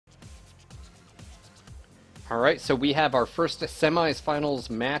All right, so we have our first semifinals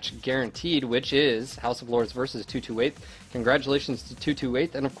match guaranteed, which is House of Lords versus 228. Congratulations to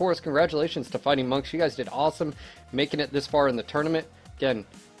 228, and of course, congratulations to Fighting Monks. You guys did awesome making it this far in the tournament. Again,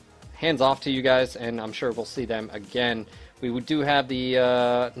 hands off to you guys, and I'm sure we'll see them again. We do have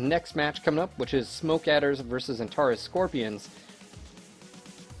the next match coming up, which is Smoke Adders versus Antares Scorpions.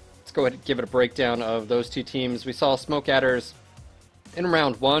 Let's go ahead and give it a breakdown of those two teams. We saw Smoke Adders in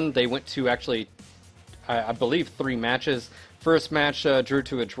round one. They went to actually, I believe, 3 matches. First match drew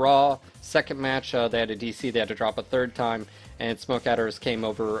to a draw. Second match, they had a DC. They had to drop a third time. And Smoke Adders came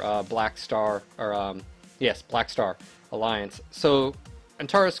over Black Star Alliance. So,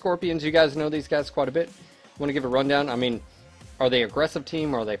 Antares Scorpions, you guys know these guys quite a bit. Want to give a rundown? I mean, are they aggressive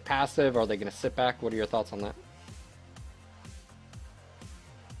team? Are they passive? Are they going to sit back? What are your thoughts on that?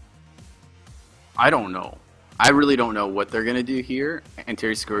 I don't know. I really don't know what they're going to do here.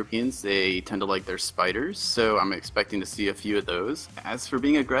 Antares Scorpions, they tend to like their spiders, so I'm expecting to see a few of those. As for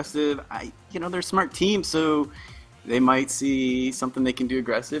being aggressive, they're a smart team, so they might see something they can do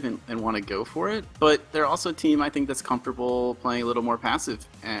aggressive and want to go for it. But they're also a team, I think, that's comfortable playing a little more passive.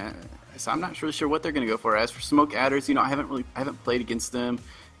 So I'm not really sure what they're going to go for. As for Smoke Adders, I haven't played against them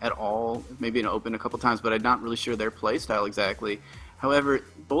at all. Maybe in open a couple times, but I'm not really sure their play style exactly. However,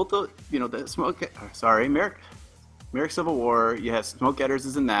 both Merrick Civil War, you have Smoke Adders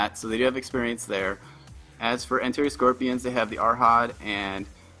is in that, so they do have experience there. As for Antares Scorpions, they have the Arhad and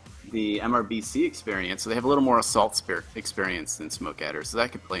the MRBC experience, so they have a little more assault experience than Smoke Adders, so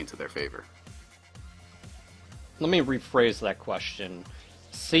that could play into their favor. Let me rephrase that question.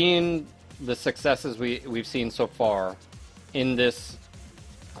 Seeing the successes we've seen so far in this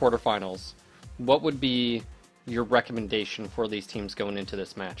quarterfinals, what would be your recommendation for these teams going into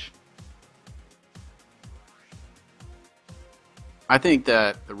this match? I think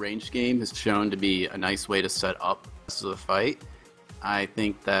that the ranged game has shown to be a nice way to set up the fight. I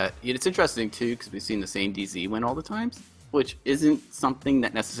think that it's interesting too because we've seen the same DZ win all the times, which isn't something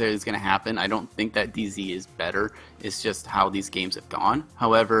that necessarily is going to happen. I don't think that DZ is better. It's just how these games have gone.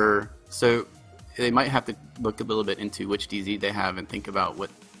 However, so they might have to look a little bit into which DZ they have and think about what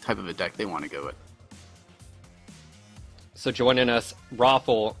type of a deck they want to go with. So joining us,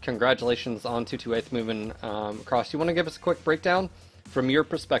 Raffle, congratulations on 228 moving across. Do you want to give us a quick breakdown from your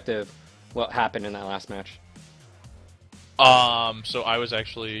perspective what happened in that last match? So I was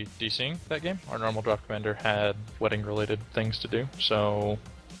actually DCing that game. Our normal draft commander had wedding-related things to do, so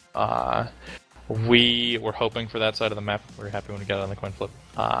we were hoping for that side of the map. We were happy when we got it on the coin flip.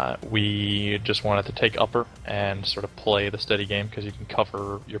 We just wanted to take upper and sort of play the steady game because you can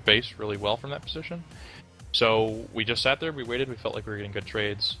cover your base really well from that position. So we just sat there, we waited, we felt like we were getting good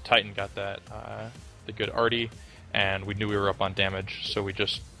trades. Titan got that, the good Artie, and we knew we were up on damage, so we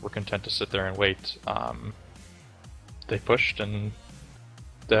just were content to sit there and wait. They pushed, and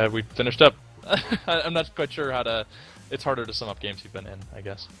we finished up. I'm not quite sure how to... It's harder to sum up games you've been in, I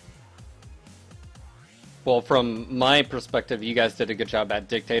guess. Well, from my perspective, you guys did a good job at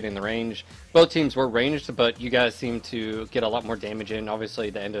dictating the range. Both teams were ranged, but you guys seemed to get a lot more damage in. Obviously,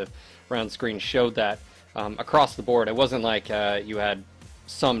 the end of round screen showed that. Across the board, it wasn't like you had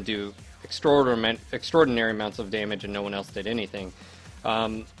some do extraordinary amounts of damage and no one else did anything.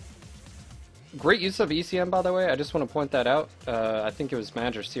 Great use of ECM, by the way. I just want to point that out. I think it was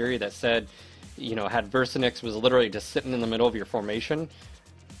Madge or Siri that said, had Versinix was literally just sitting in the middle of your formation.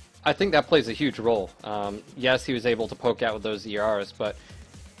 I think that plays a huge role. Yes, he was able to poke out with those ERs, but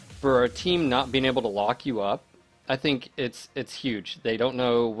for a team not being able to lock you up, I think it's huge. They don't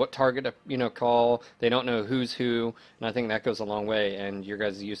know what target to call. They don't know who's who, and I think that goes a long way. And your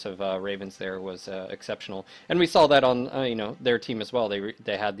guys' use of Ravens there was exceptional, and we saw that on their team as well.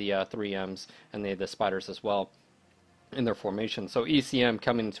 They had the 3Ms and they had the spiders as well in their formation. So ECM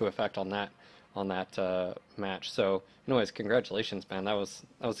coming into effect on that match. So, anyways, congratulations, man. That was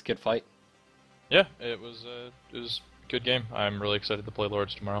a good fight. Yeah, it was a good game. I'm really excited to play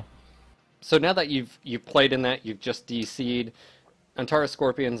Lords tomorrow. So now that you've played in that, you've just DC'd Antares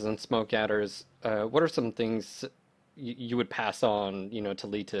Scorpions and Smoke Adders, what are some things you would pass on, to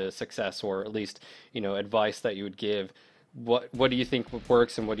lead to success, or at least, advice that you would give? What do you think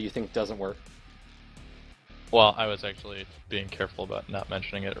works and what do you think doesn't work? Well, I was actually being careful about not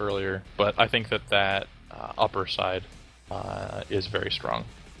mentioning it earlier, but I think that upper side is very strong.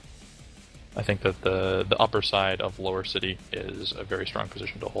 I think that the upper side of Lower City is a very strong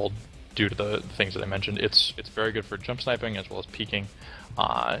position to hold due to the things that I mentioned. It's very good for jump sniping as well as peeking.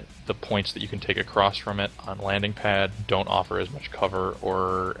 The points that you can take across from it on landing pad don't offer as much cover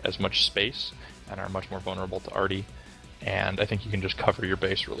or as much space and are much more vulnerable to Artie. And I think you can just cover your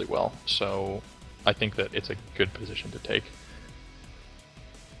base really well. So I think that it's a good position to take.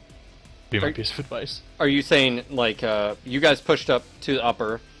 Be my piece of advice. Are you saying, like, you guys pushed up to the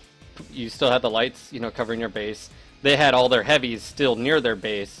upper, you still had the lights, covering your base. They had all their heavies still near their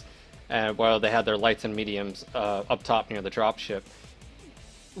base, while they had their lights and mediums up top near the dropship.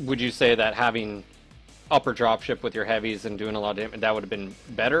 Would you say that having upper dropship with your heavies and doing a lot of damage, that would have been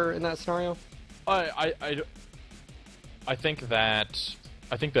better in that scenario? I think that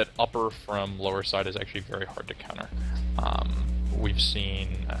upper from lower side is actually very hard to counter. We've seen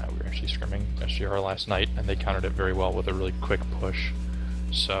we were actually scrimming SGR last night, and they countered it very well with a really quick push.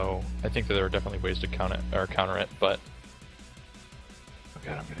 So I think that there are definitely ways to counter it, but oh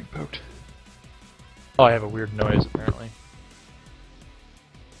god, I'm getting poked. Oh, I have a weird noise apparently.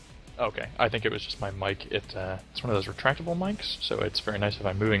 Okay, I think it was just my mic. It's one of those retractable mics, so it's very nice if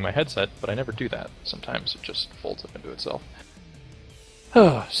I'm moving my headset, but I never do that. Sometimes it just folds up into itself.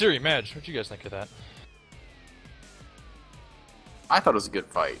 Siri, Madge, what'd you guys think of that? I thought it was a good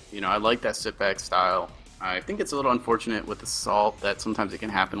fight. I like that sit-back style. I think it's a little unfortunate with Assault that sometimes it can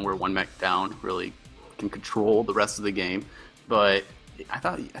happen where one mech down really can control the rest of the game. But I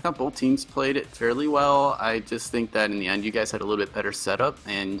thought both teams played it fairly well. I just think that in the end you guys had a little bit better setup,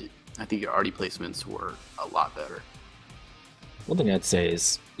 and I think your RD placements were a lot better. One thing I'd say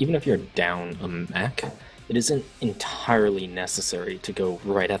is, even if you're down a mech, it isn't entirely necessary to go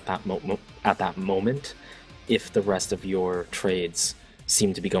right at that moment if the rest of your trades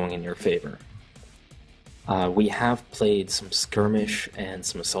seem to be going in your favor. We have played some skirmish and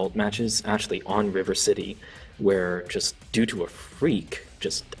some assault matches actually on River City, where just due to a freak,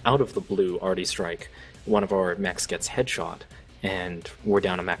 just out of the blue RD strike, one of our mechs gets headshot, and we're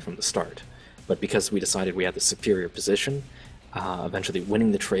down a mech from the start. But because we decided we had the superior position, eventually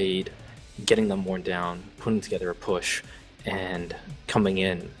winning the trade, getting them worn down, putting together a push, and coming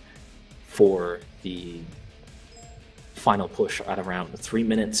in for the final push at around 3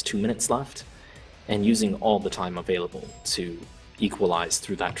 minutes, 2 minutes left, and using all the time available to equalize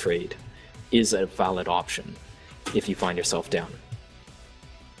through that trade is a valid option if you find yourself down.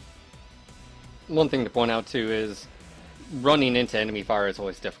 One thing to point out too is running into enemy fire is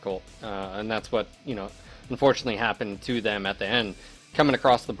always difficult, and that's what unfortunately happened to them at the end. Coming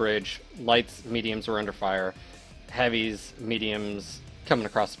across the bridge, lights, mediums were under fire, heavies, mediums coming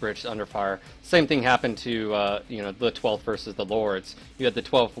across the bridge under fire. Same thing happened to the 12th versus the Lords. You had the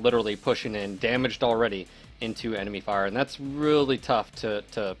 12th literally pushing in, damaged already, into enemy fire, and that's really tough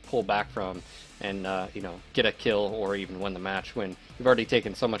to pull back from and get a kill or even win the match when you've already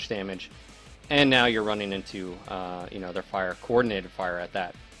taken so much damage, and now you're running into their fire, coordinated fire at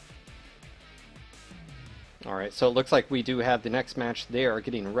that. Alright, so it looks like we do have the next match. They are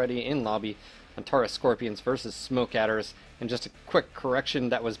getting ready in lobby. Antares Scorpions versus Smoke Adders. And just a quick correction,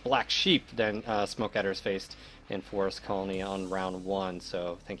 that was Black Sheep then Smoke Adders faced in Forest Colony on round 1.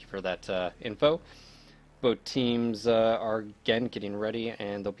 So thank you for that info. Both teams are again getting ready,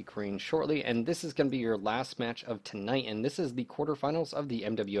 and they'll be green shortly. And this is going to be your last match of tonight. And this is the quarterfinals of the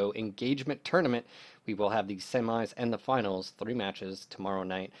MWO Engagement Tournament. We will have the semis and the finals, 3 matches tomorrow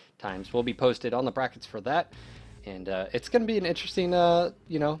night. Times will be posted on the brackets for that. And it's going to be an interesting,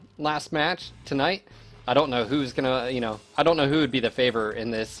 last match tonight. I don't know who's going to, I don't know who would be the favor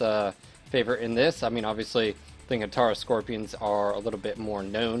in this. I mean, obviously, I think Antares Scorpions are a little bit more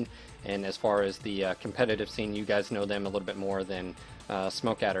known. And as far as the competitive scene, you guys know them a little bit more than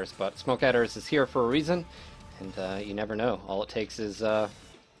Smoke Adders. But Smoke Adders is here for a reason, and you never know. All it takes is, an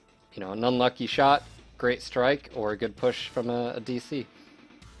unlucky shot, great strike, or a good push from a DC.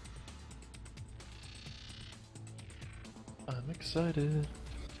 I'm excited.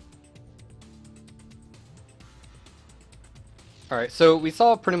 Alright, so we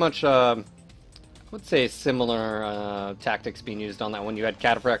saw pretty much, I would say similar tactics being used on that one. You had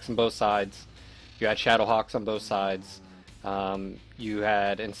Cataphracts on both sides. You had Shadowhawks on both sides. You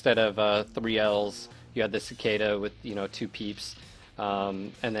had, instead of 3 Ls, you had the Cicada with, 2 peeps.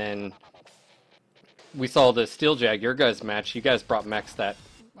 And then we saw the Steeljag, your guys' match. You guys brought mechs that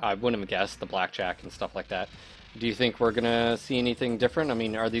I wouldn't have guessed, the Blackjack and stuff like that. Do you think we're going to see anything different? I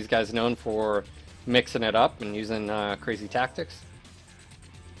mean, are these guys known for mixing it up and using crazy tactics?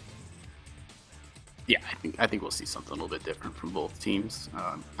 Yeah, I think we'll see something a little bit different from both teams.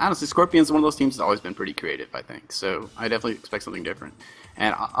 Honestly, Scorpions, one of those teams that's always been pretty creative, I think. So I definitely expect something different.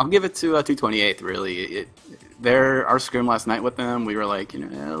 And I'll give it to 228th, really. Our scrim last night with them, we were like,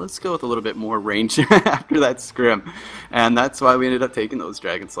 let's go with a little bit more range after that scrim. And that's why we ended up taking those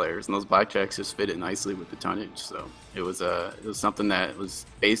Dragon Slayers. And those Blackjacks just fit it nicely with the tonnage. So it was something that was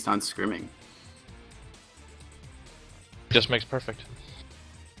based on scrimming. Just makes perfect.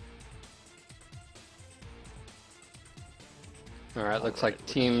 All right, looks Alright, like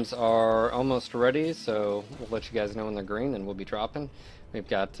teams are almost ready, so we'll let you guys know when they're green, and we'll be dropping. We've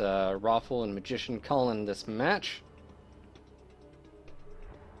got Raffle and Magician calling this match.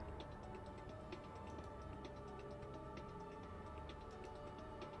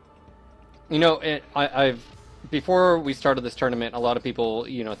 You know, I've before we started this tournament, a lot of people,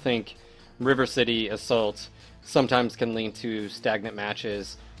 think River City Assault sometimes can lead to stagnant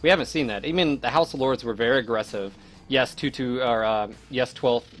matches. We haven't seen that. Even the House of Lords were very aggressive. Yes, 2-2 or yes,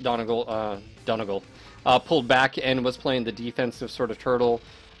 12th Donegal pulled back and was playing the defensive sort of turtle,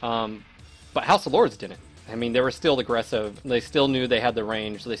 but House of Lords didn't. I mean, they were still aggressive. They still knew they had the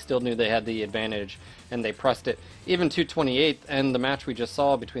range. They still knew they had the advantage, and they pressed it. Even 228 and the match we just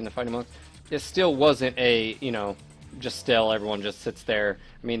saw between the Fighting Monks, it still wasn't a, just still, everyone just sits there.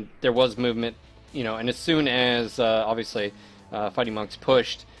 I mean, there was movement, and as soon as, obviously, Fighting Monks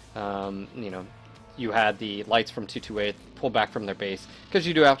pushed, you had the lights from 228 pull back from their base. Because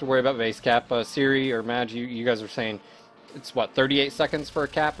you do have to worry about base cap. Siri or Madge, you guys are saying it's, 38 seconds for a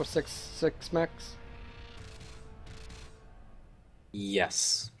cap with six mechs?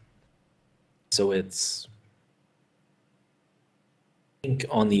 Yes. So it's, I think,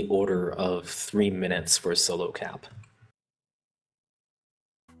 on the order of 3 minutes for a solo cap.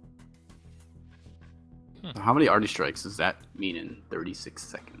 How many arty strikes does that mean in 36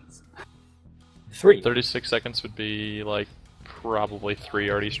 seconds? 3. 36 seconds would be like probably 3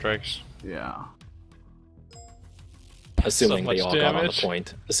 arty strikes. Yeah. Assuming So they much all got on the damage.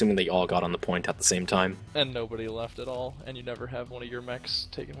 point. Assuming they all got on the point at the same time. And nobody left at all, and you never have one of your mechs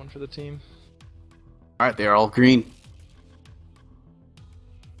taking one for the team. Alright, they are all green.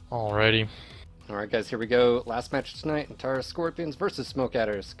 Alrighty. All right, guys, here we go. Last match tonight, Antares Scorpions versus Smoke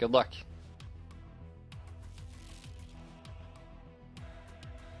Adders. Good luck.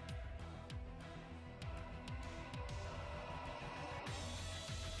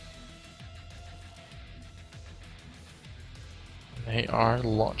 They are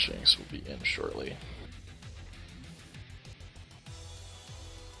launching, so we'll be in shortly.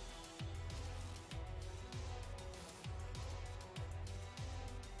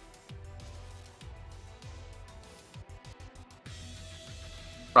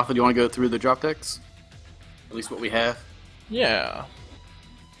 Rafa, do you want to go through the drop decks? At least what we have? Yeah.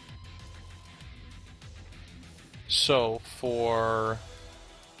 So for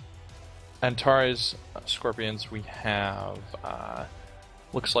Antares Scorpions, we have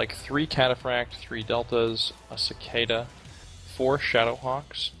looks like 3 Cataphract, 3 Deltas, a Cicada, 4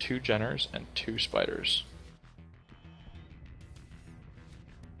 Shadowhawks, 2 Jenners, and 2 Spiders.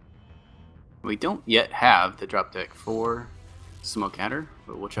 We don't yet have the drop deck for Smoke Adder,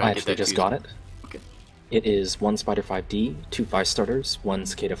 but we'll try I to get actually that just to you. got it. Okay. It is 1 Spider 5D, 2 5 starters, 1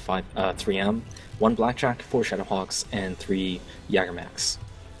 Cicada 3M, 1 Blackjack, 4 Shadowhawks, and 3 Jagermax.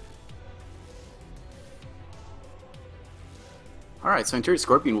 Alright, so Antares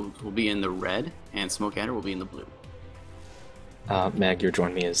Scorpion will be in the red, and Smoke Adder will be in the blue. Mag, your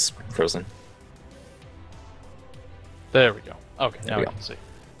join me is frozen. There we go. Okay, There now we we go. can see.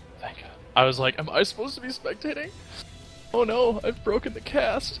 Thank God. I was like, am I supposed to be spectating? Oh no, I've broken the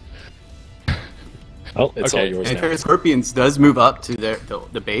cast. Oh, it's all Okay, yours now. Antares Scorpions does move up to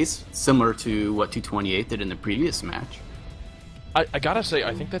the base, similar to what 228 did in the previous match. I gotta say,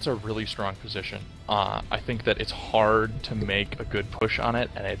 I think that's a really strong position. I think that it's hard to make a good push on it,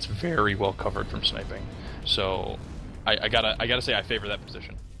 and it's very well covered from sniping. So, I gotta say, I favor that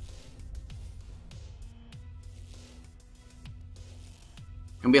position.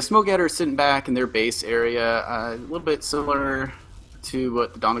 And we have Smoke Adder sitting back in their base area, a little bit similar to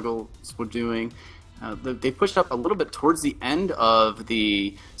what the Donegals were doing. They pushed up a little bit towards the end of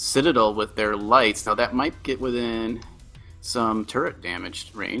the Citadel with their lights. Now that might get within some turret damage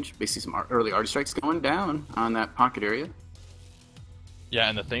range. Basically some early arty strikes going down on that pocket area. Yeah,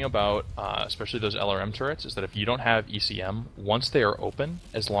 and the thing about, especially those LRM turrets, is that if you don't have ECM, once they are open,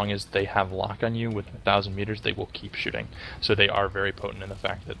 as long as they have lock on you within 1,000 meters, they will keep shooting. So they are very potent in the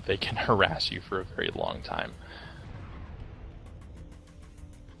fact that they can harass you for a very long time.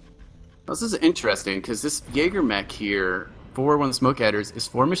 This is interesting because this Jaeger mech here for one of the Smoke Adders is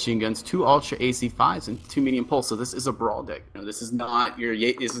 4 machine guns, 2 Ultra AC5s, and 2 medium pulse. So this is a brawl deck. This is not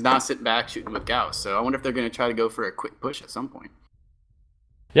this is not sitting back shooting with Gauss. So I wonder if they're going to try to go for a quick push at some point.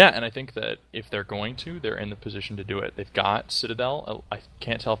 Yeah, and I think that if they're going to, they're in the position to do it. They've got Citadel. I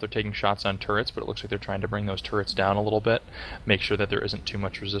can't tell if they're taking shots on turrets, but it looks like they're trying to bring those turrets down a little bit, make sure that there isn't too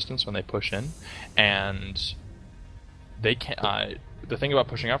much resistance when they push in. And they can't. The thing about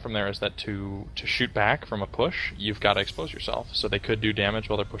pushing out from there is that to shoot back from a push, you've got to expose yourself. So they could do damage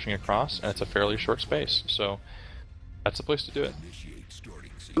while they're pushing across, and it's a fairly short space. So That's the place to do it.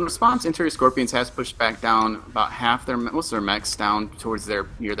 In response, Interior Scorpions has pushed back down about half most of their mechs down towards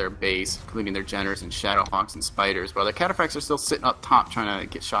near their base, including their Generators and Shadowhawks and Spiders, while the Cataphracts are still sitting up top trying to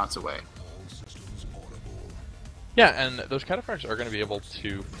get shots away. Yeah, and those Cataphracts are going to be able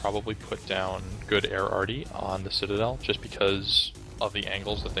to probably put down good air arty on the Citadel just because of the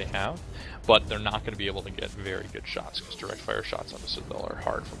angles that they have, but they're not going to be able to get very good shots because direct fire shots on the Citadel are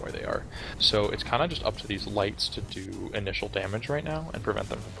hard from where they are. So it's kind of just up to these lights to do initial damage right now and prevent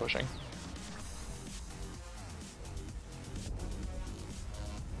them from pushing.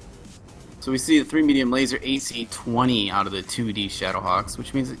 So we see the 3 medium laser AC 20 out of the 2D Shadowhawks,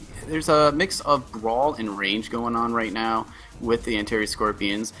 which means there's a mix of brawl and range going on right now with the Antares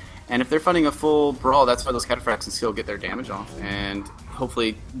Scorpions. And if they're fighting a full brawl, that's why those Cataphracts can still get their damage off and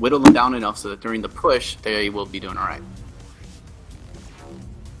hopefully whittle them down enough so that during the push they will be doing alright.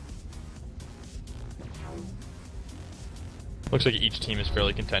 Looks like each team is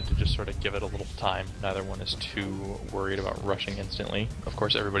fairly content to just sort of give it a little time. Neither one is too worried about rushing instantly. Of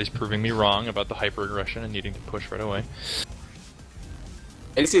course, everybody's proving me wrong about the hyper-aggression and needing to push right away.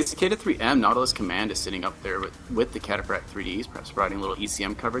 And you see, it's Cicada 3M, Nautilus Command is sitting up there with the Cataphract 3Ds, perhaps providing a little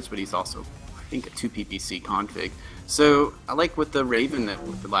ECM coverage, but he's also, I think, a 2 PPC config. So I like with the Raven that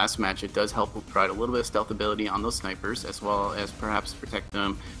with the last match, it does help provide a little bit of stealth ability on those snipers, as well as perhaps protect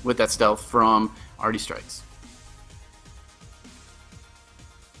them with that stealth from arty strikes.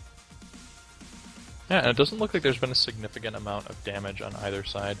 Yeah, and it doesn't look like there's been a significant amount of damage on either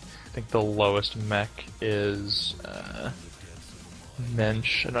side. I think the lowest mech is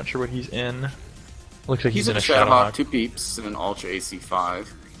Mensch. I'm not sure what he's in. Looks like he's in a Shadowhawk. 2 peeps and an Ultra AC5.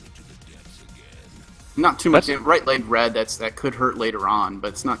 Not too much. Right leg red, that could hurt later on, but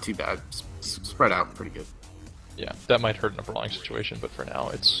it's not too bad. Spread out pretty good. Yeah, that might hurt in a brawling situation, but for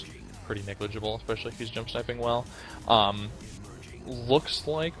now it's pretty negligible, especially if he's jump sniping well. Looks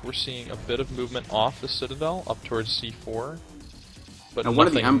like we're seeing a bit of movement off the Citadel up towards C4. But and one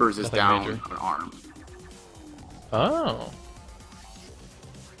of the Embers is down major. an arm. Oh.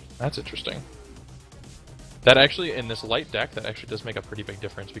 That's interesting. That actually, in this light deck, that actually does make a pretty big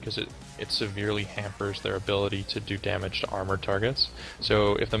difference because it severely hampers their ability to do damage to armored targets.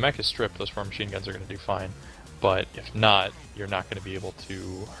 So if the mech is stripped, those 4 machine guns are going to do fine. But if not, you're not going to be able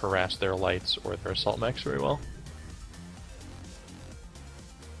to harass their lights or their assault mechs very well.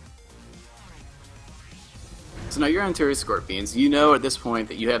 So now you're on Antares Scorpions. You know at this point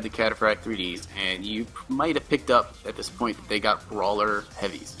that you have the Cataphract 3Ds, and you might have picked up at this point that they got Brawler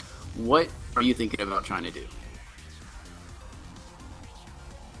Heavies. What are you thinking about trying to do?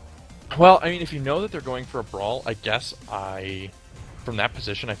 Well, I mean, if you know that they're going for a brawl, I guess from that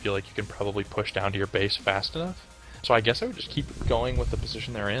position, I feel like you can probably push down to your base fast enough. So I guess I would just keep going with the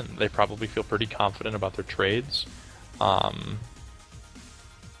position they're in. They probably feel pretty confident about their trades.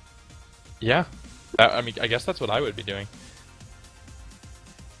 Yeah. I mean, I guess that's what I would be doing.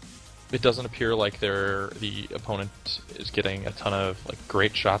 It doesn't appear like the opponent is getting a ton of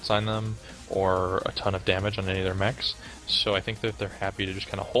great shots on them or a ton of damage on any of their mechs. So I think that they're happy to just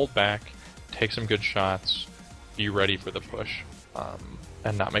kind of hold back, take some good shots, be ready for the push,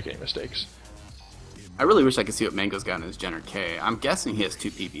 and not make any mistakes. I really wish I could see what Mango's got in his Jenner K. I'm guessing he has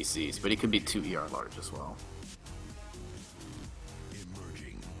 2 PPCs, but he could be 2 ER large as well.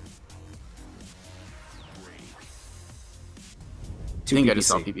 I think I just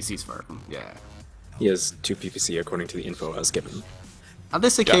saw PPCs fire from. Yeah. He has 2 PPC according to the info I was given. Now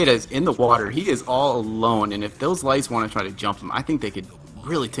this Cicada is in the water. He is all alone, and if those lights want to try to jump him, I think they could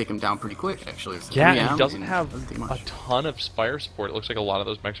really take him down pretty quick, actually. Yeah, and he doesn't have a ton of Spire support. It looks like a lot of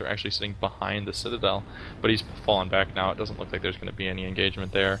those mechs are actually sitting behind the Citadel, but he's fallen back now. It doesn't look like there's going to be any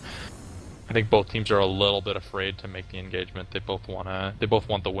engagement there. I think both teams are a little bit afraid to make the engagement. They both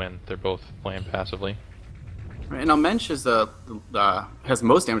want the win. They're both playing passively. And now Mensch has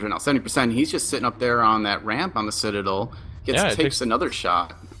most damage right now, 70%. He's just sitting up there on that ramp on the Citadel. Takes another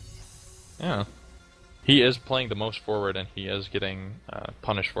shot. Yeah. He is playing the most forward, and he is getting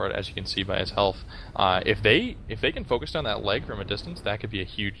punished for it, as you can see by his health. If they can focus down that leg from a distance, that could be a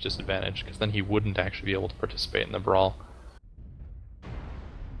huge disadvantage, because then he wouldn't actually be able to participate in the brawl.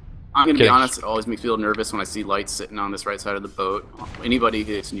 I'm going to be honest, it always makes me feel nervous when I see lights sitting on this right side of the boat. Anybody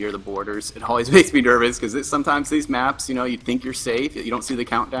who's near the borders, it always makes me nervous because sometimes these maps, you think you're safe, you don't see the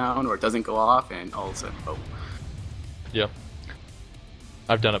countdown or it doesn't go off, and all of a sudden, oh. Yep.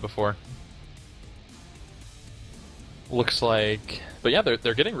 I've done it before. Looks like... But yeah,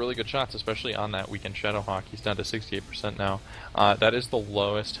 they're getting really good shots, especially on that Weekend Shadowhawk. He's down to 68% now. That is the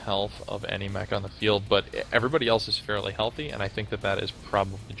lowest health of any mech on the field, but everybody else is fairly healthy, and I think that is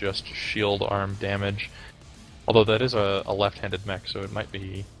probably just shield arm damage. Although that is a left-handed mech, so it might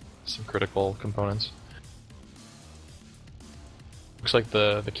be some critical components. Looks like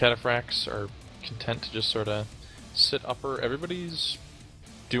the cataphracts are content to just sort of sit upper. Everybody's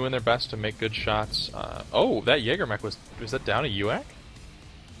doing their best to make good shots. Oh, that Jaeger mech was that down a UAC?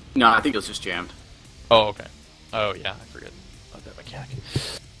 No, I think it was just jammed. Oh, okay. Oh, yeah, I forget about that mechanic.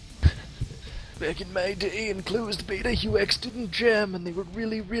 Back in my day in closed beta, UX didn't jam, and they were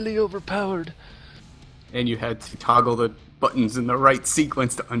really, really overpowered. And you had to toggle the buttons in the right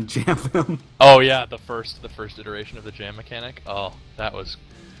sequence to unjam them. Oh yeah, the first iteration of the jam mechanic. Oh, that was...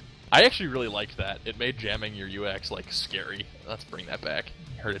 I actually really liked that. It made jamming your UX, like, scary. Let's bring that back.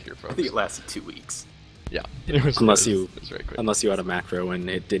 You heard it here, folks. I think it lasted 2 weeks. Yeah. It was very quick. Unless you had a macro and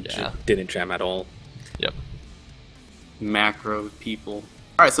it didn't jam at all. Yep. Macro people.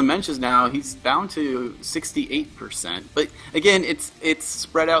 Alright, so Mensch is now, he's down to 68%. But again, it's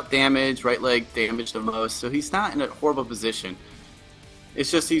spread out damage, right leg damage the most, so he's not in a horrible position.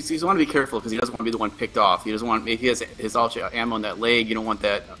 It's just he's want to be careful because he doesn't want to be the one picked off. He doesn't want, if he has his ultra ammo on that leg, you don't want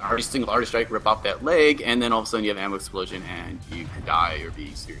that single artist strike rip off that leg, and then all of a sudden you have ammo explosion and you could die or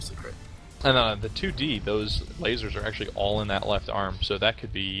be seriously crit. And the 2D, those lasers are actually all in that left arm, so that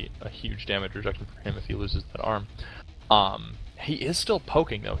could be a huge damage reduction for him if he loses that arm. He is still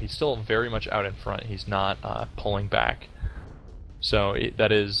poking, though. He's still very much out in front. He's not pulling back. So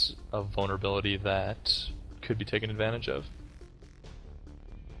that is a vulnerability that could be taken advantage of.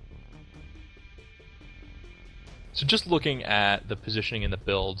 So just looking at the positioning in the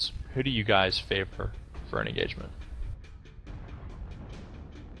builds, who do you guys favor for an engagement?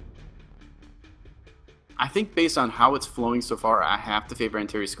 I think based on how it's flowing so far, I have to favor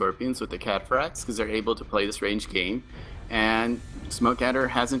Antares Scorpions with the Cataphracts because they're able to play this range game. And Smoke Adder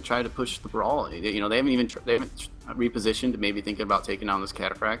hasn't tried to push the brawl. They haven't repositioned to maybe thinking about taking on those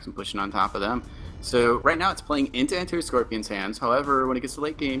Cataphracts and pushing on top of them. So right now it's playing into Antares Scorpion's hands. However, when it gets to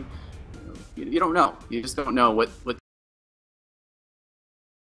late game, you don't know. You just don't know what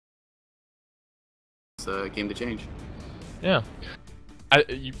it's a game to change. Yeah.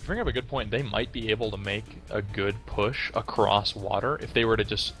 You bring up a good point. They might be able to make a good push across water if they were to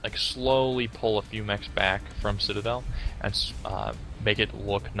just like slowly pull a few mechs back from Citadel and make it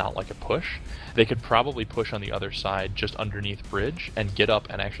look not like a push. They could probably push on the other side just underneath bridge and get up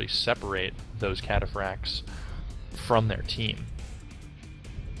and actually separate those cataphracts from their team.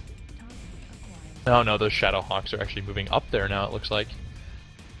 Oh no, those Shadowhawks are actually moving up there now, it looks like.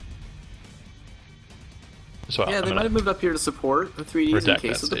 So yeah, they might have moved up here to support the 3Ds in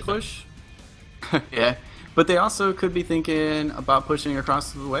case of the push. Yeah, but they also could be thinking about pushing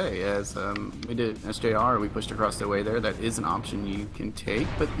across the way, as we did SJR. We pushed across the way there. That is an option you can take,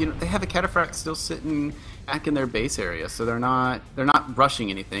 but they have a Cataphract still sitting back in their base area, so they're not rushing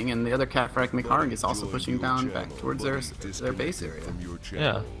anything. And the other Cataphract Mikarin is also pushing down back towards their base area.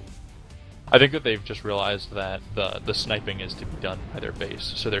 Yeah. I think that they've just realized that the sniping is to be done by their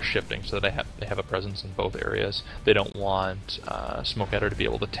base, so they're shifting so that they have a presence in both areas. They don't want Smoke Adder to be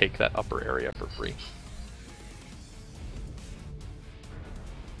able to take that upper area for free.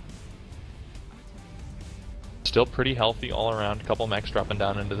 Still pretty healthy all around. A couple mechs dropping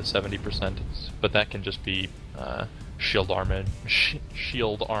down into the 70%, but that can just be shield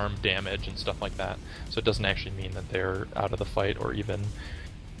arm damage and stuff like that. So it doesn't actually mean that they're out of the fight or even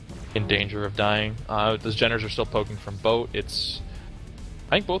in danger of dying. Those Jenners are still poking from boat. I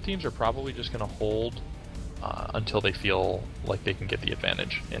think both teams are probably just going to hold until they feel like they can get the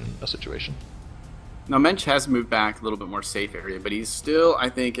advantage in a situation. Now, Mensch has moved back a little bit more safe area, but he's still, I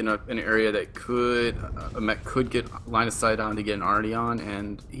think, in an area that a mech could get line of sight on to get an arty on,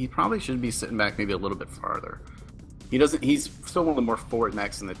 and he probably should be sitting back maybe a little bit farther. He's still one of the more forward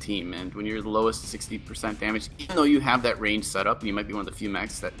mechs in the team, and when you're the lowest 60% damage, even though you have that range set up, and you might be one of the few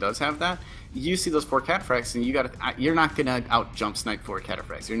mechs that does have that, you see those 4 cataphracts, and you're not going to out-jump snipe 4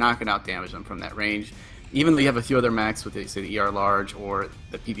 cataphracts. You're not going to out-damage them from that range. Even though you have a few other mechs with, say, the ER large or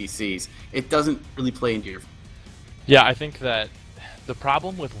the PVCs, it doesn't really play into your... Yeah, I think that the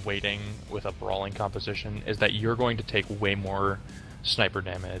problem with waiting with a brawling composition is that you're going to take way more sniper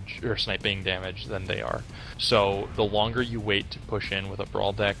damage or sniping damage than they are. So the longer you wait to push in with a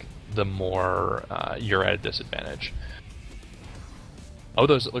brawl deck, the more you're at a disadvantage. Oh, it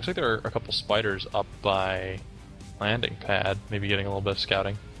looks like there are a couple spiders up by landing pad, maybe getting a little bit of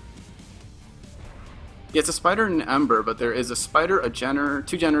scouting. Yeah, it's a spider and an ember, but there is a spider, a Jenner,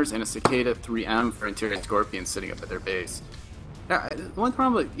 2 Jenners, and a Cicada 3M for Antares Scorpions sitting up at their base. Now, one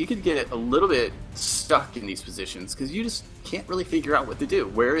problem, you could get a little bit stuck in these positions because you just can't really figure out what to do.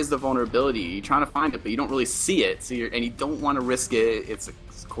 Where is the vulnerability? You're trying to find it, but you don't really see it, and you don't want to risk it. It's a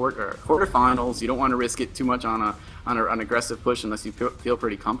quarterfinals. You don't want to risk it too much on an aggressive push unless you feel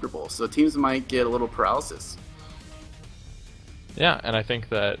pretty comfortable. So teams might get a little paralysis. Yeah, and I think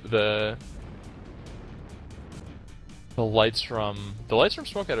that the lights from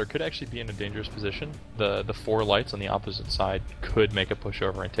Smoke Adder could actually be in a dangerous position. The 4 lights on the opposite side could make a push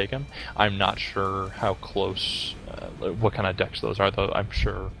over and take him. I'm not sure how close, what kind of decks those are, though. I'm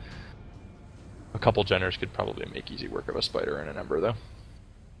sure a couple Jenners could probably make easy work of a Spider and an Ember, though.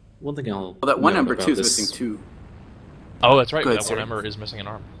 One thing Well, that one Ember 2 is missing 2. Oh, that's right. Go ahead, that one Ember is missing an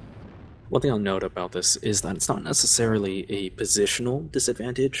arm. One thing I'll note about this is that it's not necessarily a positional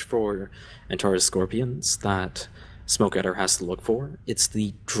disadvantage for Antares Scorpions that Smoke Adder has to look for. It's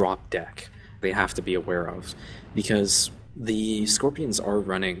the drop deck they have to be aware of, because the Scorpions are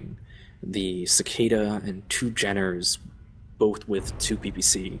running the Cicada and 2 Jenners, both with 2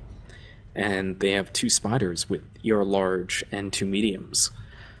 PPC, and they have 2 Spiders with ER large and 2 mediums.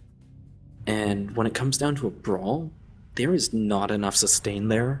 And when it comes down to a brawl, there is not enough sustain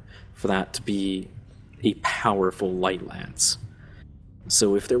there for that to be a powerful light lance.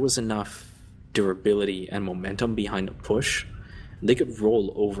 So if there was enough durability and momentum behind a push, they could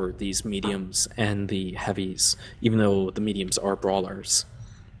roll over these mediums and the heavies, even though the mediums are brawlers.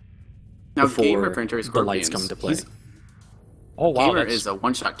 Now, before Gamer for Antares the lights Scorpions, come to play. Oh, wow. Gamer is a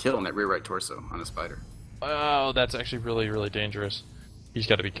one-shot kill on that rear right torso on a Spider. Oh, that's actually really, really dangerous. He's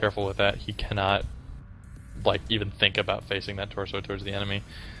got to be careful with that. He cannot, even think about facing that torso towards the enemy.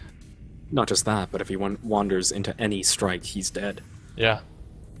 Not just that, but if he wanders into any strike, he's dead. Yeah,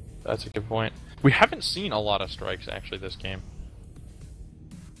 that's a good point. We haven't seen a lot of strikes, actually, this game.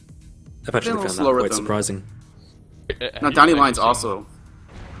 I've actually found that slower quite than- surprising. Now, Donnie Line's also...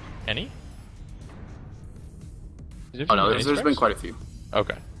 Any? Oh, no, there's been quite a few.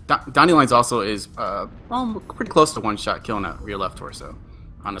 Okay. Donnie Line's also is pretty close to one-shot killing that rear left torso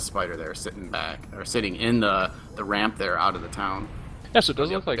on a Spider there, sitting in the ramp there out of the town. Yeah, so it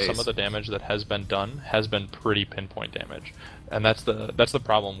does look like base. some of the damage that has been done has been pretty pinpoint damage, and that's the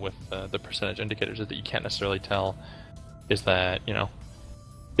problem with the percentage indicators, is that you can't necessarily tell is that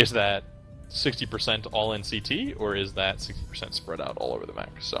 60% all in CT, or is that 60% spread out all over the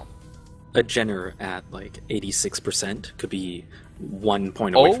map. So A Jenner at 86% could be 1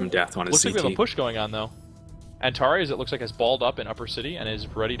 point away from death on his looks CT. like we have a push going on though. Antares, it looks like, has balled up in Upper City and is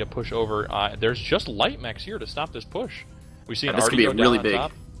ready to push over. There's just light mechs here to stop this push. We see an This RD could be go really down big. on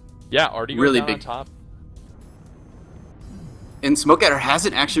top. Yeah, RD Really down on big. top. And Smoke Adder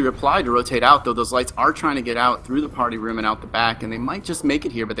hasn't actually replied to rotate out, though those lights are trying to get out through the party room and out the back, and they might just make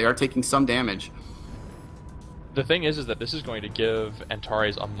it here, but they are taking some damage. The thing is that this is going to give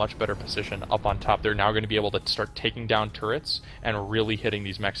Antares a much better position up on top. They're now going to be able to start taking down turrets and really hitting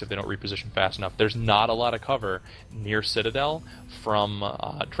these mechs if they don't reposition fast enough. There's not a lot of cover near Citadel from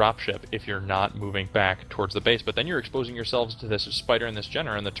dropship if you're not moving back towards the base, but then you're exposing yourselves to this Spider and this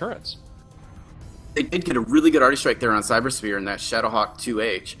Jenner and the turrets. They did get a really good arty strike there on Cybersphere in that Shadowhawk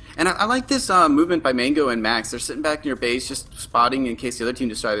 2H. And I like this movement by Mango and Max. They're sitting back near base, just spotting in case the other team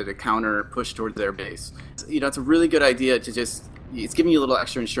decided to counter push towards their base. It's a really good idea to it's giving you a little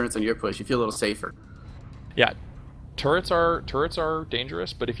extra insurance on your push. You feel a little safer. Yeah, turrets are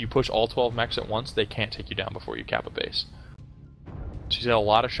dangerous, but if you push all 12 mechs at once, they can't take you down before you cap a base. She's got a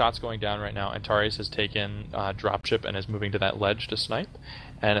lot of shots going down right now. Antares has taken dropship and is moving to that ledge to snipe.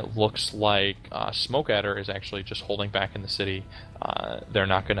 And it looks like Smoke Adder is actually just holding back in the city. They're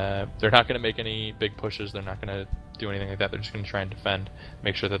not gonna make any big pushes. They're not gonna do anything like that. They're just gonna try and defend,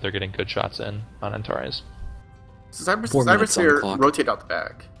 make sure that they're getting good shots in on Antares. So 4 minutes on the Cybersphere clock. rotate out the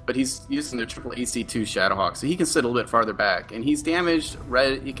back, but he's using the triple AC2 Shadowhawk, so he can sit a little bit farther back. And he's damaged.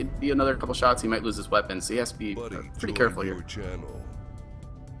 Red. He could be another couple shots. He might lose his weapon, so he has to be pretty careful here.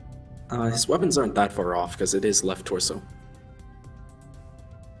 His weapons aren't that far off because it is left torso.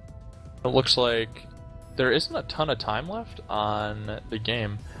 It looks like there isn't a ton of time left on the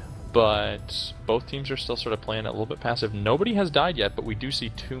game, but both teams are still sort of playing it a little bit passive. Nobody has died yet, but we do see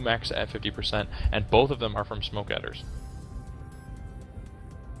 2 mechs at 50%, and both of them are from Smoke Adders.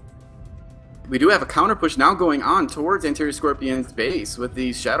 We do have a counter push now going on towards Antares Scorpion's base with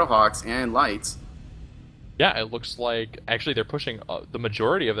these Shadowhawks and lights. Yeah, it looks like actually they're pushing the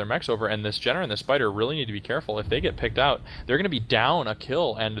majority of their mechs over, and this Jenner and this Spider really need to be careful. If they get picked out, they're going to be down a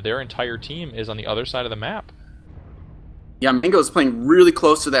kill, and their entire team is on the other side of the map. Yeah, Mango's playing really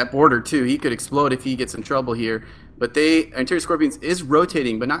close to that border too. He could explode if he gets in trouble here. But Antares Scorpions is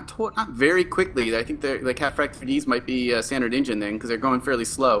rotating, but not very quickly. I think the Cat Frac 3Ds might be standard engine then, because they're going fairly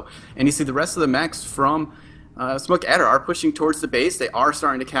slow. And you see the rest of the mechs from Smoke Adder are pushing towards the base. They are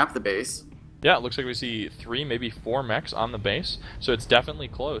starting to cap the base. Yeah, it looks like we see 3, maybe 4 mechs on the base, so it's definitely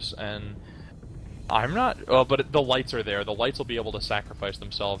close, and I'm not... Oh, but the lights are there. The lights will be able to sacrifice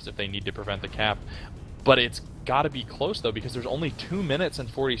themselves if they need to prevent the cap. But it's got to be close, though, because there's only 2 minutes and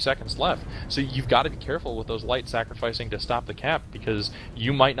 40 seconds left. So you've got to be careful with those lights sacrificing to stop the cap, because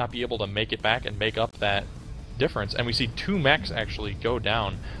you might not be able to make it back and make up that difference. And we see 2 mechs actually go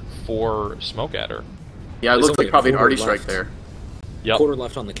down for Smoke Adder. Yeah, it There's looks only like a probably an quarter arty strike left. there. Yep. Quarter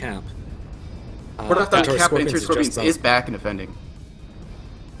left on the cap. Quarter left on Antares cap, but Scorpions Antares Scorpions just is up. back and defending.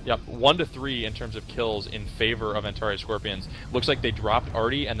 Yep, 1 to 3 in terms of kills in favor of Antares Scorpions. Looks like they dropped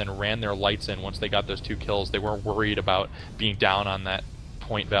Artie and then ran their lights in once they got those 2 kills. They weren't worried about being down on that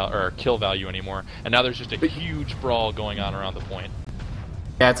kill value anymore. And now there's just a huge brawl going on around the point.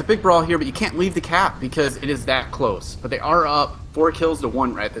 Yeah, it's a big brawl here, but you can't leave the cap because it is that close. But they are up 4 kills to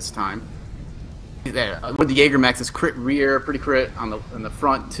 1 right this time. With the Jaeger Max, is crit rear, pretty crit on the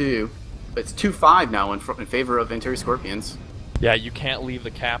front too. But it's 2-5 now in favor of Antares Scorpions. Yeah, you can't leave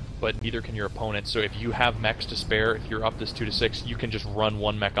the cap, but neither can your opponent. So if you have mechs to spare, if you're up this 2 to 6, you can just run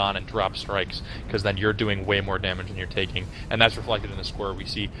 1 mech on and drop strikes, because then you're doing way more damage than you're taking. And that's reflected in the score. We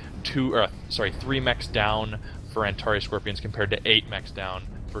see 3 mechs down for Antares Scorpions compared to 8 mechs down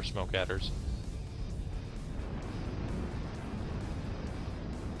for Smoke Adders.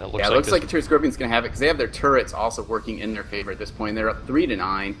 It looks like Antares Scorpions going to have it, because they have their turrets also working in their favor at this point. They're up 3 to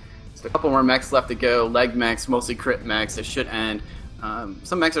 9. A couple more mechs left to go. Leg mechs, mostly crit mechs. It should end.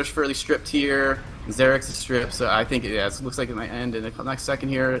 Some mechs are fairly stripped here. Xerix is stripped, so I think it looks like it might end in the next second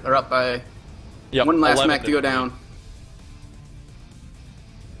here. They're up by 1 last mech to go down.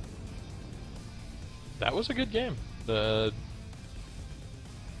 That was a good game. This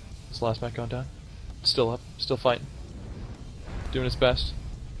last mech going down. Still up, still fighting. Doing its best.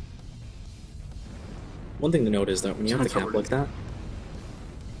 One thing to note is that when you have the cap like that,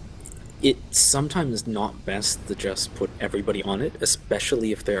 it's sometimes not best to just put everybody on it,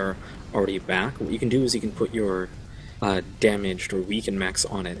 especially if they're already back. What you can do is you can put your damaged or weakened mechs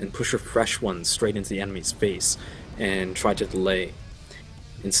on it and push your fresh ones straight into the enemy's face and try to delay,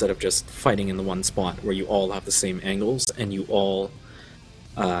 instead of just fighting in the one spot where you all have the same angles and you all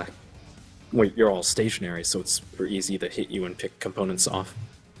you're all stationary, so it's super easy to hit you and pick components off.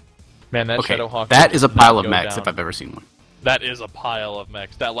 Man, that Okay, Shadowhawk... that is a pile of mechs down. if I've ever seen one. That is a pile of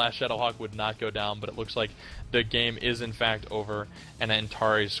mechs. That last Shadowhawk would not go down, but it looks like the game is in fact over, and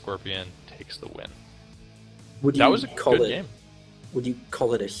Antares Scorpion takes the win. That was a good game. Would you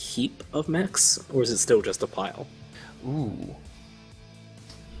call it a heap of mechs, or is it still just a pile? Ooh.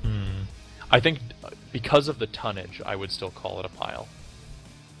 I think because of the tonnage, I would still call it a pile.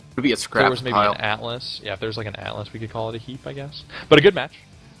 It would be a If scrap there was maybe pile. an Atlas. Yeah, if there's like an Atlas, we could call it a heap, I guess. But a good match.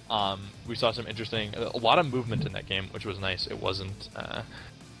 We saw some interesting... A lot of movement in that game, which was nice. It wasn't...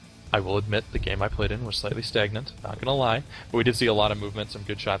 I will admit, the game I played in was slightly stagnant, not gonna lie. But we did see a lot of movement, some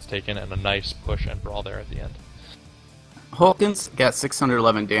good shots taken, and a nice push and brawl there at the end. Hawkins got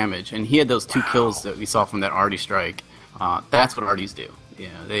 611 damage, and he had those 2 kills that we saw from that arty strike. That's what arties do. You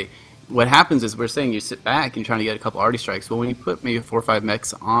know, what happens is, we're saying you sit back and trying to get a couple arty strikes. Well, when you put maybe 4 or 5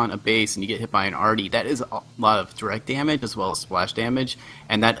 mechs on a base and you get hit by an arty, that is a lot of direct damage as well as splash damage,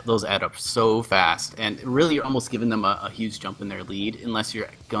 and those add up so fast. And really, you're almost giving them a huge jump in their lead unless you're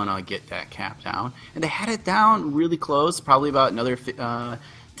gonna get that cap down. And they had it down really close, probably about another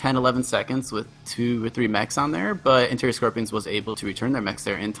 10-11 seconds with 2 or 3 mechs on there, but Antares Scorpions was able to return their mechs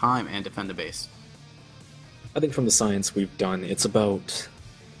there in time and defend the base. I think from the science we've done, it's about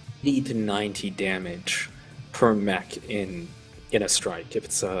 80 to 90 damage per mech in a strike, if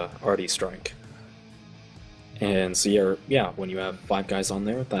it's a arty strike. And so when you have 5 guys on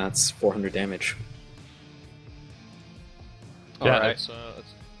there, that's 400 damage. Yeah, Alright. that's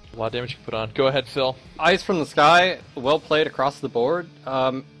a lot of damage you can put on. Go ahead, Phil. Eyes from the sky, well played across the board.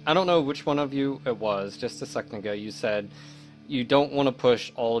 I don't know which one of you it was. Just a second ago, you said you don't want to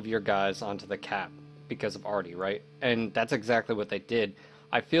push all of your guys onto the cap because of Artie, right? And that's exactly what they did.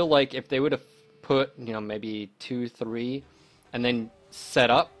 I feel like if they would have put, maybe 2, 3, and then set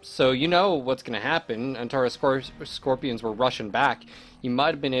up, so you know what's going to happen. Antares Scorpions were rushing back. You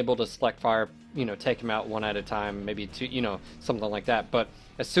might have been able to select fire, take them out 1 at a time, maybe 2, something like that. But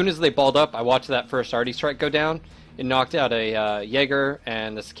as soon as they balled up, I watched that first Artie strike go down. It knocked out a Jaeger,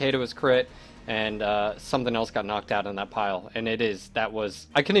 and the Cicada was crit, and something else got knocked out in that pile. And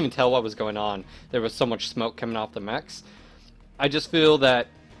I couldn't even tell what was going on. There was so much smoke coming off the mechs. I just feel that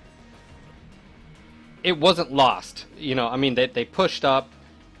it wasn't lost. They pushed up,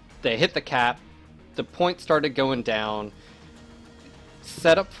 they hit the cap, the point started going down.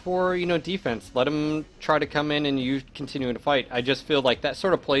 set up for, defense. Let them try to come in and you continue to fight. I just feel like that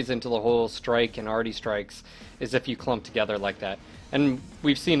sort of plays into the whole strike and arty strikes, is if you clump together like that. And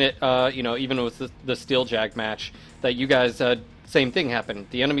we've seen it, even with the Steel Jag match, that you guys, same thing happened.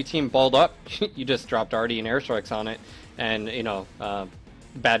 The enemy team balled up, you just dropped arty and airstrikes on it, and,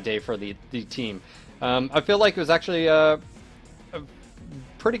 bad day for the team. I feel like it was actually a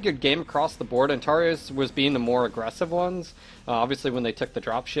pretty good game across the board. Antares was being the more aggressive ones. Obviously, when they took the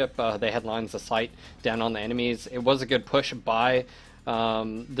dropship, they had lines of sight down on the enemies. It was a good push by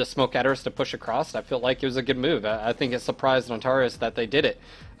the Smoke Adders to push across. I feel like it was a good move. I think it surprised Antares that they did it.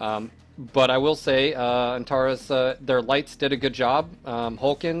 But I will say, Antares, their lights did a good job.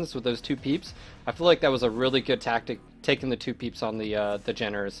 Hulkins with those 2 peeps. I feel like that was a really good tactic, taking the 2 peeps on the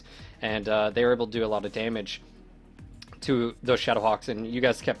Jenners, and they were able to do a lot of damage to those Shadowhawks. And you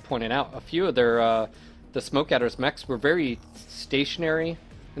guys kept pointing out a few of their the Smoke Adders mechs were very stationary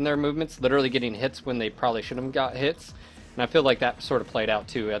in their movements, literally getting hits when they probably shouldn't have got hits. And I feel like that sort of played out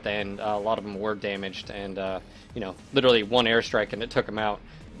too at the end. A lot of them were damaged, and literally one airstrike and it took them out.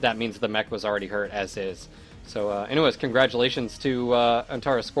 That means the mech was already hurt as is. So anyways, congratulations to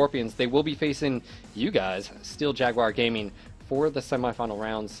Antares Scorpions. They will be facing you guys, Steel Jaguar Gaming, for the semifinal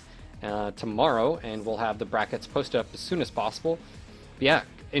rounds tomorrow, and we'll have the brackets posted up as soon as possible. But yeah,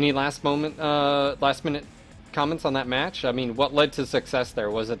 any last minute comments on that match? I mean, what led to success there?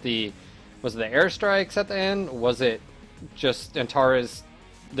 Was it the airstrikes at the end? Was it just Antares,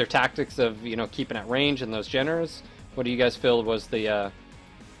 their tactics of keeping at range and those Jenners? What do you guys feel was the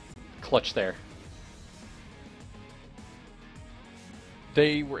clutch there?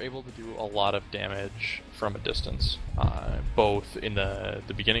 They were able to do a lot of damage from a distance, both in the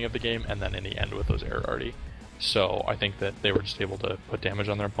beginning of the game and then in the end with those air arty. So I think that they were just able to put damage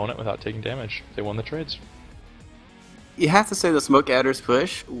on their opponent without taking damage. They won the trades. You have to say the Smoke Adders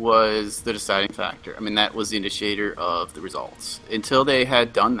push was the deciding factor. I mean, that was the initiator of the results. Until they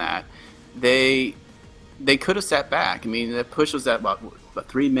had done that, they could have sat back. I mean, the push was at about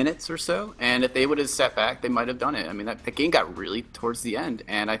 3 minutes or so, and if they would have sat back, they might have done it. I mean, that game got really towards the end,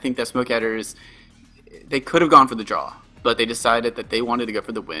 and I think that Smoke Adders, they could have gone for the draw, but they decided that they wanted to go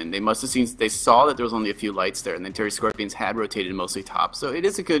for the win. They must have they saw that there was only a few lights there, and then Terry Scorpions had rotated mostly top, so it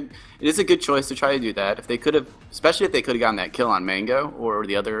is a good choice to try to do that. If they could have, especially if they could have gotten that kill on Mango or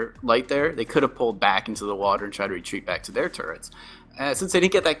the other light there, they could have pulled back into the water and tried to retreat back to their turrets. Since they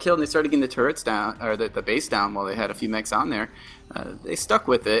didn't get that kill and they started getting the turrets down, or the base down while they had a few mechs on there, they stuck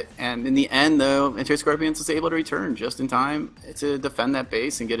with it. And in the end, though, Antares Scorpions was able to return just in time to defend that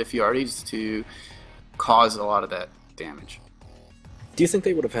base and get a few arties to cause a lot of that damage. Do you think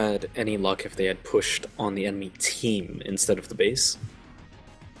they would have had any luck if they had pushed on the enemy team instead of the base?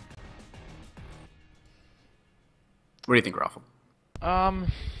 What do you think, Raffle?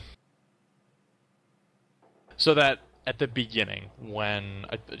 So that at the beginning, when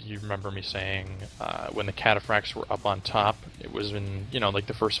you remember me saying when the cataphracts were up on top, it was in like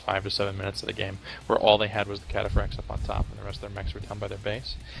the first 5 to 7 minutes of the game where all they had was the cataphracts up on top and the rest of their mechs were down by their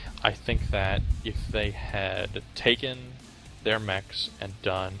base. I think that if they had taken their mechs and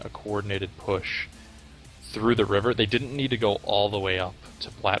done a coordinated push through the river, they didn't need to go all the way up to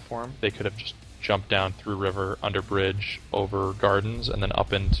platform. They could have just jumped down through river, under bridge, over gardens, and then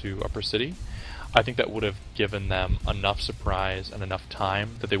up into Upper City. I think that would have given them enough surprise and enough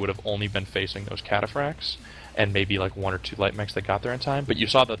time that they would have only been facing those cataphracts and maybe like 1 or 2 light mechs that got there in time. But you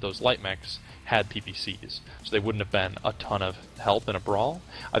saw that those light mechs had PPCs, so they wouldn't have been a ton of help in a brawl.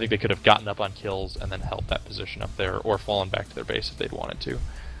 I think they could have gotten up on kills and then held that position up there, or fallen back to their base if they'd wanted to.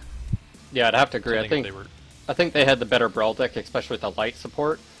 Yeah, I'd have to agree. So I think they had the better brawl deck, especially with the light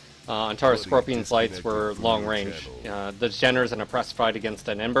support. Antares Scorpion's lights were long range. The Jenners in a press fight against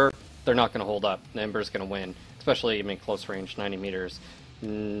an Ember, they're not going to hold up. The Ember's going to win, especially close range, 90 meters.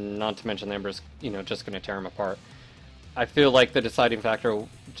 Not to mention the Ember's just going to tear them apart. I feel like the deciding factor,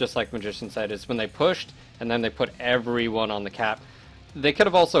 just like Magician said, is when they pushed and then they put everyone on the cap. They could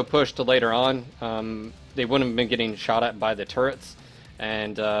have also pushed to later on. They wouldn't have been getting shot at by the turrets,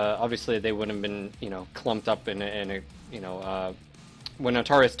 and obviously they wouldn't have been clumped up in a when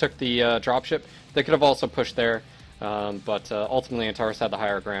Antares took the dropship, they could have also pushed there. But ultimately Antares had the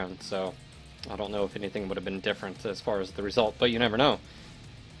higher ground, so I don't know if anything would have been different as far as the result, but you never know.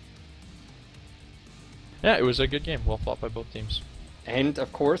 Yeah, it was a good game. Well fought by both teams. And,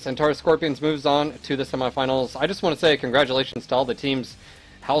 of course, Antares Scorpions moves on to the semifinals. I just want to say congratulations to all the teams.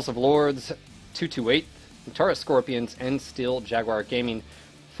 House of Lords 228, Antares Scorpions, and Steel Jaguar Gaming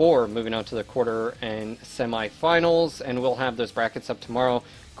for moving on to the quarter and semifinals. And we'll have those brackets up tomorrow.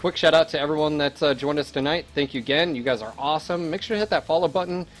 quick shout out to everyone that's joined us tonight. Thank you again. You guys are awesome. Make sure to hit that follow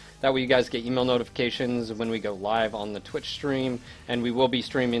button. That way you guys get email notifications when we go live on the Twitch stream. And we will be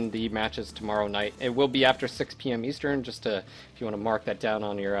streaming the matches tomorrow night. It will be after 6 p.m. Eastern, just to, if you want to mark that down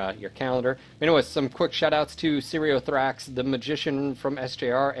on your calendar. Anyways, some quick shout outs to Thrax, the magician from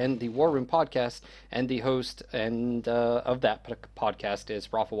SJR, and the War Room podcast. And the host of that podcast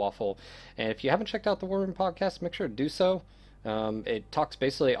is Raffle Waffle. And if you haven't checked out the War Room podcast, make sure to do so. It talks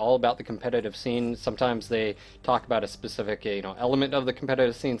basically all about the competitive scene. Sometimes they talk about a specific element of the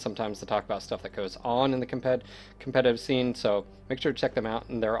competitive scene. Sometimes they talk about stuff that goes on in the competitive scene. So make sure to check them out.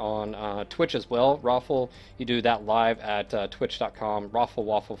 And they're on Twitch as well. Raffle, you do that live at twitch.com,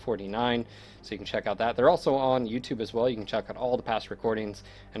 RaffleWaffle49. So you can check out that. They're also on YouTube as well. You can check out all the past recordings.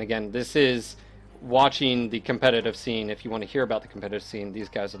 And again, this is watching the competitive scene. If you want to hear about the competitive scene, these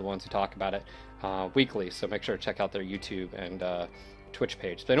guys are the ones who talk about it weekly, so make sure to check out their YouTube and Twitch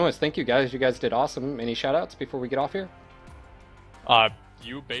page. But anyways, thank you guys. You guys did awesome. Any shout outs before we get off here?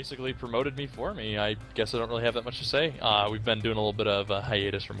 You basically promoted me for me. I guess I don't really have that much to say. We've been doing a little bit of a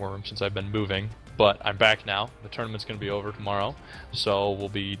hiatus from War Room since I've been moving, but I'm back now. The tournament's going to be over tomorrow, so we'll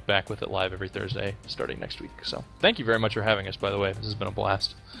be back with it live every Thursday starting next week. So thank you very much for having us, by the way. This has been a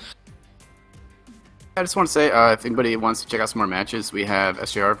blast. I just want to say, if anybody wants to check out some more matches, we have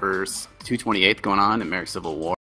SJR vs. 228 going on in Merrick Civil War.